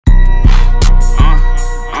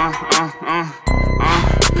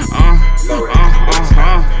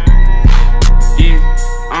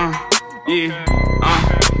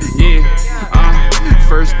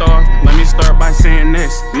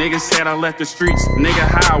that I left the streets. Nigga,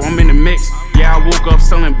 how? I'm in the mix. Yeah, I woke up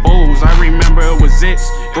selling bowls. I remember it was it.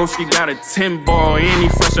 Broski got a 10 ball and he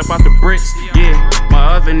fresh up out the bricks. Yeah,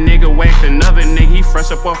 my other nigga whacked another nigga. He fresh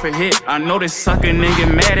up off a hit. I know this sucker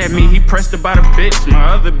nigga mad at me. He pressed about a bitch.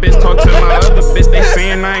 My other bitch talk to my other bitch. They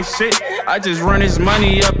saying I ain't shit. I just run his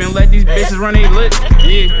money up and let these bitches run they lit.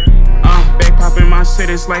 Yeah. Back popping my shit,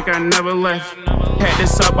 it's like I never left. Had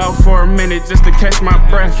this up out for a minute just to catch my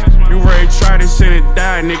breath. You ready to try this shit and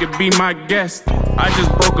die, nigga, be my guest. I just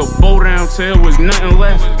broke a bow down till it was nothing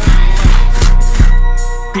left.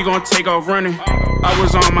 He gon' take off running. I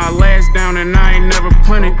was on my last down and I ain't never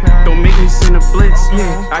punted. Don't make me send a blitz,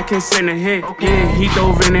 yeah, I can send a hit. Yeah, he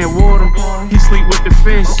dove in that water, he sleep with the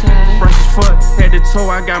fish. Fresh as fuck, head to toe,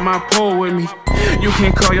 I got my pole with me. You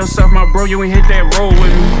can't call yourself my bro, you ain't hit that roll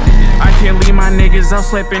with me. I can't leave my niggas out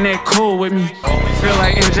sleeping that cold with me. Feel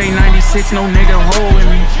like MJ 96, no nigga hold with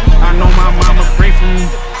me. I know my mama pray for me,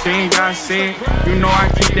 she ain't gotta say it. You know I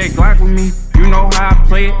keep that Glock with me, you know how I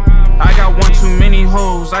play it. I got one too many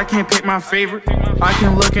hoes, I can't pick my favorite. I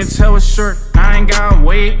can look and tell it's short, I ain't gotta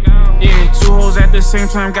wait. Yeah, 2 hoes at the same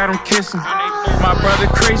time, got them kissing. My brother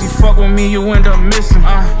crazy, fuck with me, you end up missing.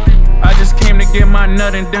 I just came to get my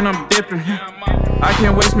nut and then I'm dipping. I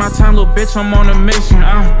can't waste my time, little bitch, I'm on a mission.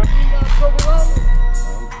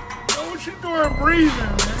 What you doing breathing,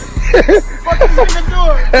 man? What this nigga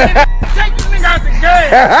doing? Take this nigga out the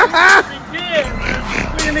game.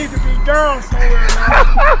 Nigga need to be gone somewhere, man.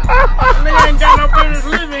 Nigga ain't got no business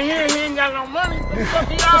living here, he ain't got no money. What the fuck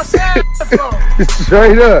he outside for?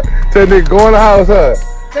 Straight up. Tell nigga go in the house, huh?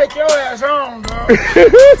 Take your ass home, dog. I'm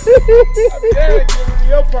dead, giving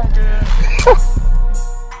your punk ass.